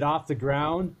quicker we get off the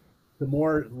ground, the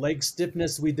more leg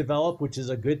stiffness we develop, which is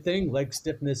a good thing. Leg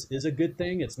stiffness is a good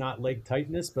thing. It's not leg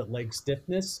tightness, but leg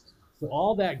stiffness. So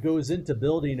all that goes into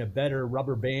building a better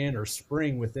rubber band or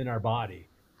spring within our body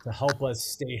to help us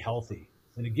stay healthy.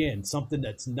 And again, something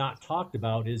that's not talked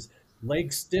about is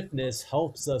leg stiffness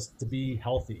helps us to be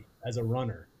healthy as a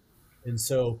runner. And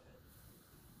so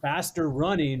faster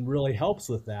running really helps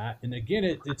with that. And again,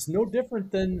 it's no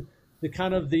different than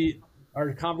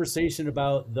our conversation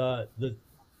about the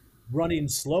running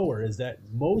slower, is that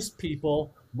most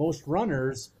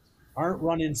runners aren't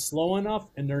running slow enough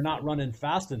and they're not running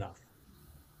fast enough.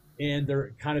 And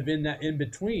they're kind of in that in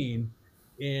between.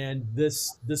 And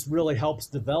this really helps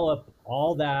develop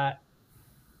all that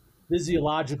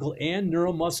physiological and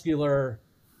neuromuscular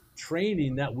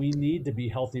training that we need to be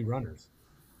healthy runners.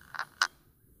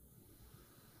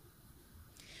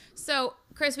 So,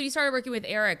 Chris, when you started working with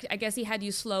Eric, I guess he had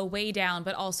you slow way down,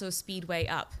 but also speed way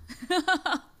up.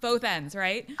 Both ends,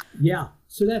 right? Yeah.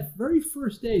 So that very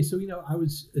first day, I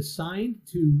was assigned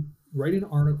to write an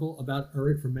article about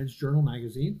Eric for Men's Journal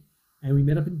magazine. And we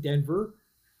met up in Denver.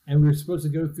 And we were supposed to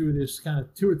go through this kind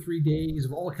of 2 or 3 days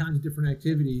of all kinds of different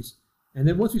activities. And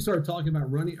then once we started talking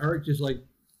about running, Eric just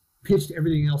pitched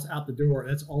everything else out the door.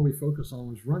 That's all we focused on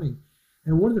was running.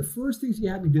 And one of the first things he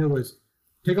had me do was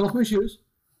take off my shoes.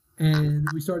 And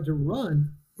we started to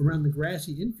run around the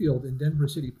grassy infield in Denver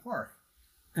City Park.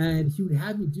 And he would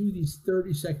have me do these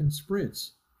 30-second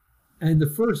sprints. And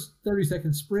the first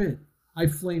 30-second sprint, I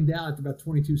flamed out at about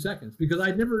 22 seconds because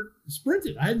I'd never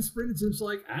sprinted. I hadn't sprinted since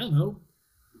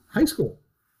high school.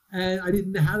 And I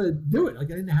didn't know how to do it. I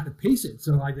didn't know how to pace it.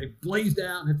 So I blazed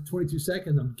out, and after 22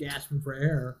 seconds, I'm gasping for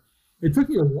air. It took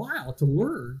me a while to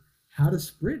learn how to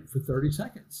sprint for 30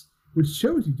 seconds, which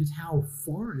shows you just how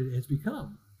foreign it has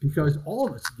become because all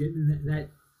of us get in that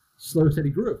slow, steady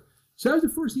groove. So that was the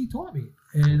first thing he taught me.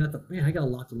 And I thought, man, I got a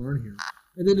lot to learn here.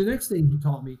 And then the next thing he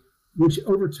taught me, which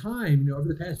over time, over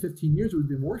the past 15 years we've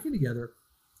been working together,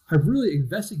 I've really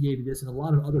investigated this in a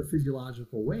lot of other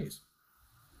physiological ways.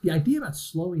 The idea about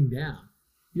slowing down,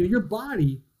 your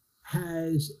body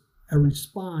has a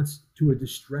response to a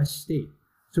distressed state.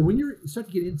 So when you start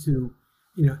to get into,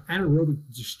 anaerobic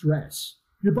distress,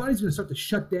 your body's going to start to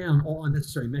shut down all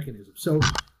unnecessary mechanisms. So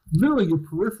literally your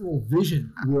peripheral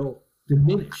vision will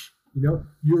diminish. Your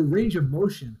range of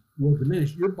motion will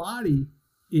diminish. Your body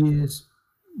is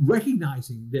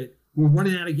recognizing that we're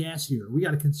running out of gas here. We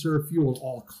got to conserve fuel at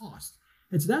all costs.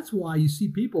 And so that's why you see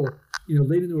people,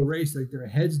 late into a race, their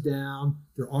heads down,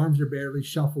 their arms are barely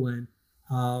shuffling,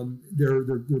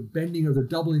 they're bending or they're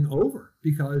doubling over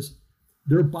because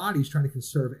their body's trying to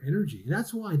conserve energy. And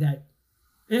that's why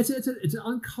it's an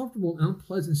uncomfortable and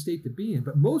unpleasant state to be in.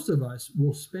 But most of us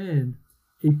will spend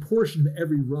a portion of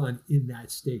every run in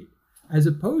that state, as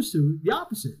opposed to the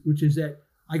opposite, which is that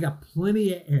I got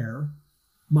plenty of air.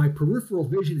 My peripheral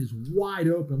vision is wide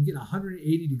open. I'm getting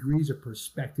 180 degrees of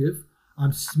perspective.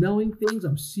 I'm smelling things.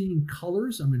 I'm seeing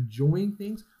colors. I'm enjoying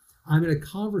things. I'm at a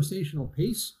conversational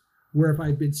pace where if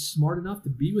I've been smart enough to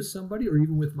be with somebody or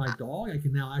even with my dog, I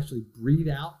can now actually breathe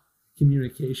out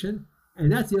communication.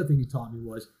 And that's the other thing he taught me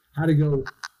was how to go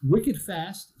wicked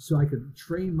fast so I could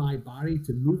train my body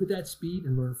to move at that speed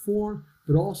and learn form,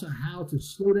 but also how to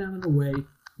slow down in a way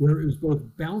where it was both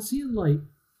bouncy and light,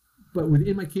 but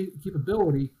within my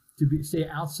capability to stay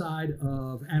outside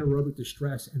of anaerobic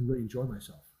distress and really enjoy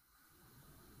myself.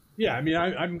 Yeah, I mean,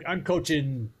 I'm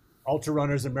coaching ultra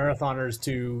runners and marathoners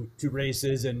to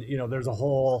races, and there's a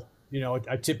whole,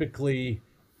 I typically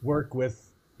work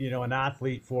with an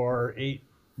athlete for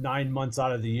 8-9 months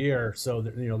out of the year, so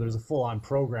there's a full-on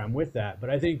program with that. But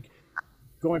I think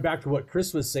going back to what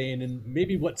Chris was saying, and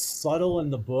maybe what's subtle in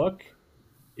the book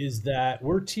is that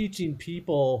we're teaching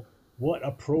people what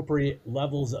appropriate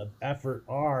levels of effort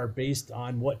are based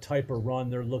on what type of run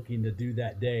they're looking to do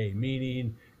that day.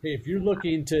 Meaning, hey, if you're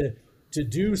looking to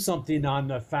do something on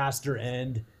the faster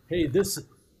end, hey, this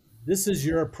is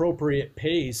your appropriate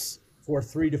pace for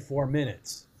 3 to 4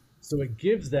 minutes. So it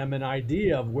gives them an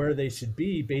idea of where they should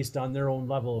be based on their own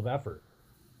level of effort.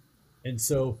 And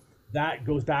so that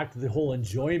goes back to the whole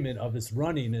enjoyment of this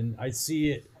running. And I see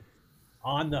it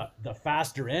on the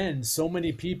faster end. So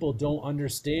many people don't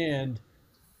understand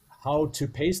how to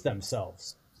pace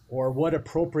themselves or what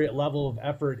appropriate level of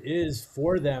effort is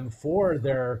for them for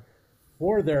their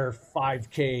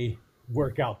 5K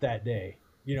workout that day.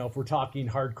 If we're talking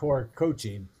hardcore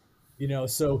coaching,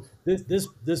 so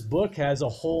this book has a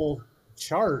whole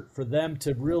chart for them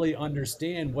to really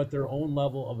understand what their own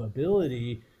level of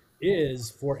ability is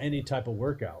for any type of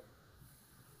workout.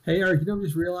 Hey, Eric, I'm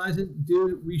just realizing,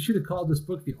 dude, we should have called this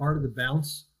book The Art of the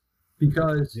Bounce,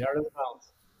 because The Art of the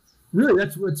Bounce. Really,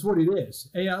 that's what it is.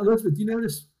 Hey, Elizabeth, do you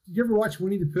notice, did you ever watch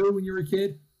Winnie the Pooh when you were a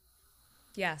kid?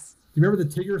 Yes. Do you remember the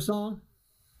Tigger song?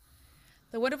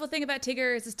 The wonderful thing about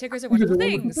Tiggers is Tiggers are wonderful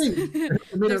things.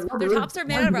 Their tops are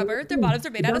made out of rubber, their bottoms are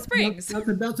made out of springs.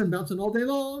 Bouncing all day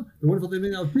long. The wonderful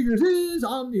thing about Tiggers is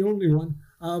I'm the only one.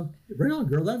 Right on,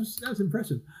 girl. That was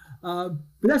impressive. But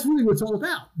that's really what it's all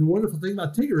about. The wonderful thing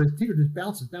about Tigger is Tigger just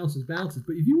bounces.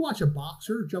 But if you watch a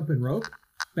boxer jump in rope,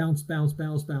 bounce.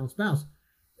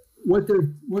 What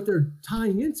they're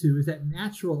tying into is that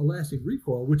natural elastic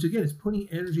recoil, which again is putting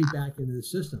energy back into the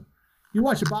system. You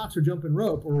watch a boxer jump in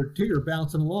rope or a Tigger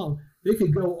bouncing along, they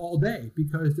could go all day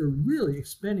because they're really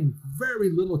expending very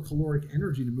little caloric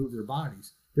energy to move their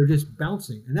bodies. They're just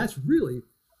bouncing. And that's really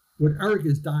what Eric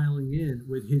is dialing in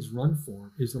with his run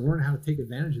form, is to learn how to take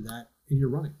advantage of that in your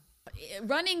running.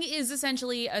 Running is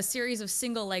essentially a series of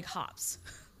single leg hops.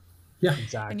 Yeah,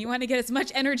 exactly. And you want to get as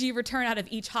much energy return out of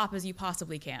each hop as you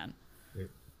possibly can.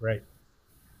 Right.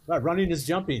 But running is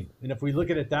jumping. And if we look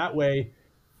at it that way,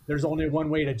 there's only one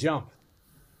way to jump.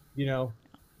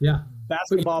 Yeah.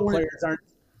 Basketball players aren't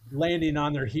landing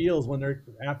on their heels when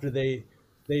after they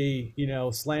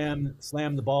slam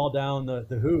the ball down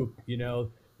the hoop.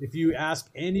 If you ask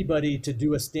anybody to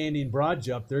do a standing broad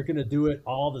jump, they're going to do it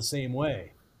all the same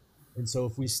way. And so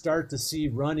if we start to see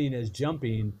running as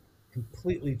jumping,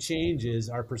 completely changes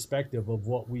our perspective of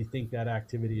what we think that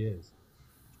activity is.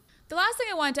 The last thing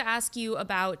I wanted to ask you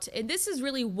about, and this is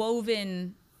really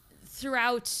woven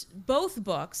throughout both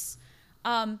books,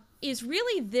 is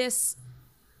really this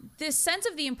sense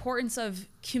of the importance of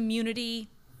community,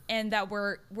 and that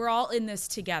we're all in this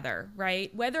together,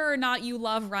 right? Whether or not you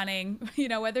love running,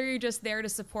 whether you're just there to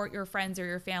support your friends or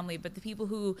your family, but the people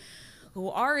who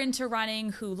are into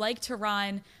running, who like to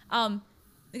run,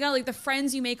 like the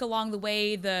friends you make along the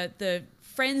way, the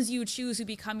friends you choose who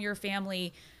become your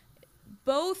family,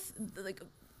 both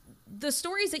the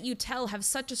stories that you tell have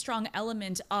such a strong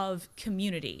element of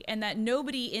community, and that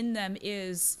nobody in them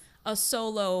is a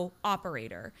solo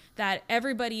operator, that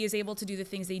everybody is able to do the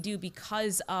things they do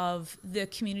because of the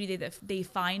community that they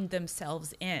find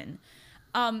themselves in.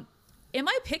 Am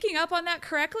I picking up on that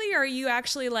correctly? Or are you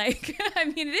actually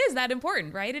it is that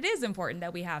important, right? It is important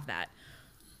that we have that.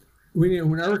 When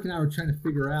Eric and I were trying to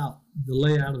figure out the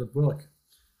layout of the book,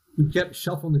 we kept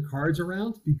shuffling the cards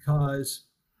around because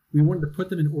we wanted to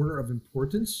put them in order of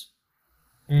importance.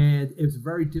 And it was a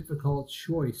very difficult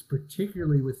choice,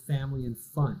 particularly with family and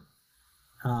fun.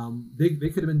 They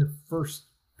could have been the first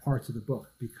parts of the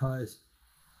book, because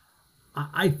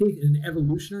I think in an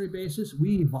evolutionary basis,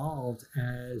 we evolved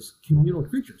as communal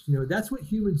creatures. That's what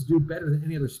humans do better than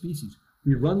any other species.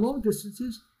 We run long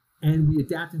distances and we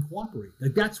adapt and cooperate.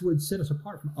 That's what set us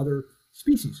apart from other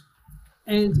species.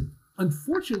 And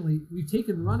unfortunately, we've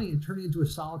taken running and turned it into a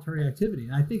solitary activity.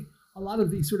 And I think a lot of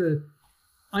the sort of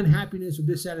unhappiness or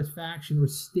dissatisfaction or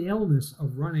staleness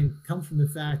of running comes from the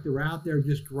fact that we're out there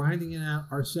just grinding it out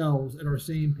ourselves at our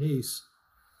same pace.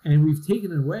 And we've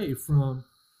taken it away from,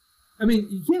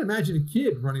 you can't imagine a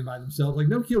kid running by themselves. Like,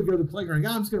 no kid will go to the playground and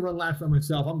go, I'm just going to run laps by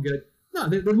myself. I'm good. No,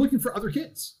 they're looking for other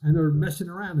kids, and they're messing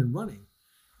around and running.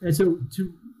 And so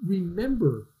to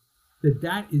remember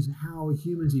that is how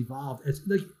humans evolved. It's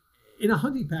like in a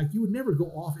hunting pack, you would never go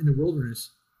off in the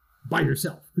wilderness by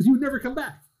yourself, because you would never come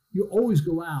back. You always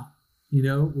go out,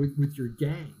 with your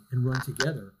gang and run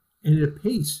together, and at a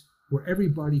pace where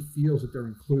everybody feels that they're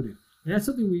included. And that's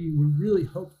something we really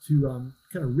hope to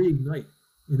kind of reignite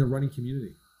in the running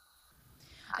community.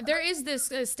 There is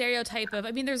this stereotype of,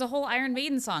 there's a whole Iron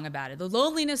Maiden song about it, the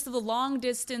loneliness of the long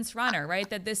distance runner, right?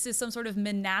 That this is some sort of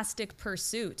monastic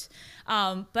pursuit.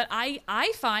 But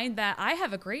I find that I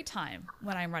have a great time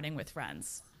when I'm running with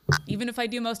friends. Even if I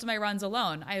do most of my runs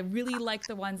alone, I really like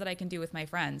the ones that I can do with my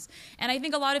friends. And I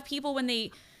think a lot of people, when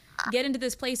they get into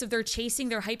this place of they're chasing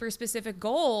their hyper-specific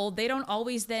goal, they don't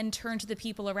always then turn to the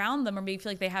people around them, or maybe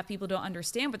feel like they have people who don't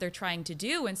understand what they're trying to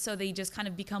do. And so they just kind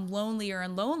of become lonelier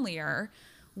and lonelier,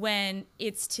 when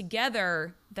it's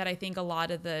together that I think a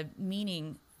lot of the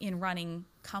meaning in running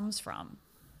comes from.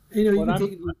 You can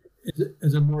take it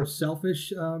as a more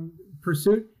selfish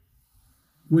pursuit.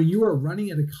 When you are running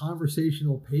at a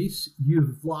conversational pace,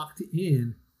 you've locked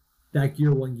in that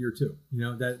gear 1, gear 2,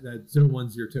 that zone 1,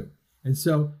 gear 2. And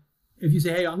so if you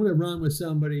say, hey, I'm going to run with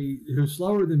somebody who's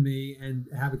slower than me and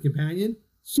have a companion,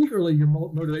 secretly your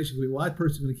motivation will be, well, that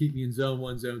person's going to keep me in zone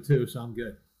 1, zone 2, so I'm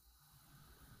good.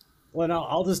 Well, and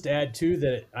I'll just add too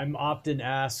that I'm often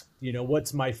asked,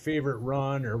 what's my favorite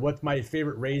run, or what's my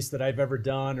favorite race that I've ever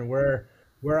done, or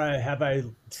where I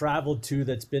traveled to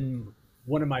that's been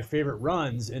one of my favorite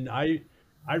runs. And I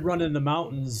run in the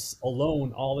mountains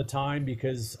alone all the time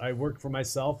because I work for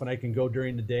myself and I can go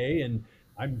during the day, and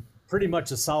I'm pretty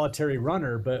much a solitary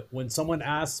runner. But when someone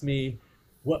asks me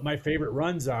what my favorite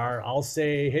runs are, I'll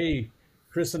say, hey,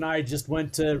 Chris and I just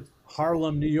went to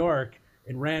Harlem, New York,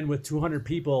 and ran with 200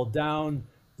 people down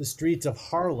the streets of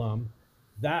Harlem.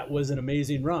 That was an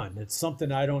amazing run. It's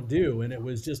something I don't do, and it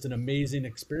was just an amazing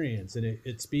experience. And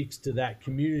it speaks to that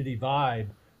community vibe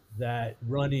that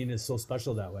running is so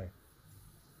special that way.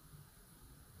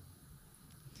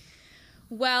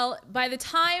 Well, by the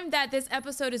time that this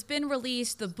episode has been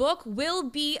released, the book will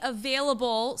be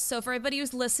available. So for everybody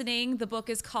who's listening, the book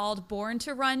is called Born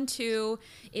to Run 2.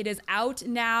 It is out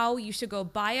now. You should go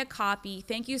buy a copy.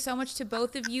 Thank you so much to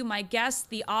both of you, my guests,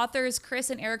 the authors, Chris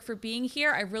and Eric, for being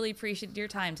here. I really appreciate your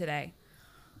time today.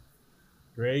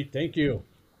 Great. Thank you.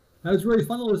 That was really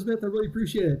fun, Elizabeth. I really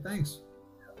appreciate it. Thanks.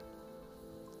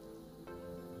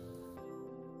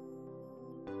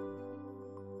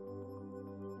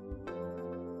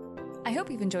 I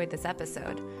hope you've enjoyed this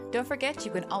episode. Don't forget,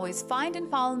 you can always find and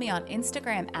follow me on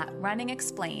Instagram at Running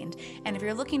Explained. And if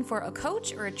you're looking for a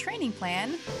coach or a training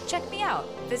plan, check me out.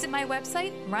 Visit my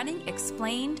website,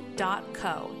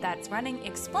 runningexplained.co. That's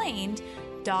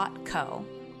runningexplained.co.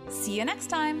 See you next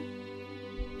time.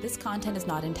 This content is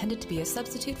not intended to be a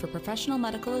substitute for professional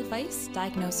medical advice,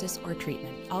 diagnosis, or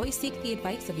treatment. Always seek the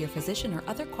advice of your physician or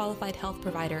other qualified health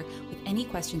provider with any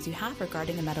questions you have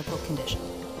regarding a medical condition.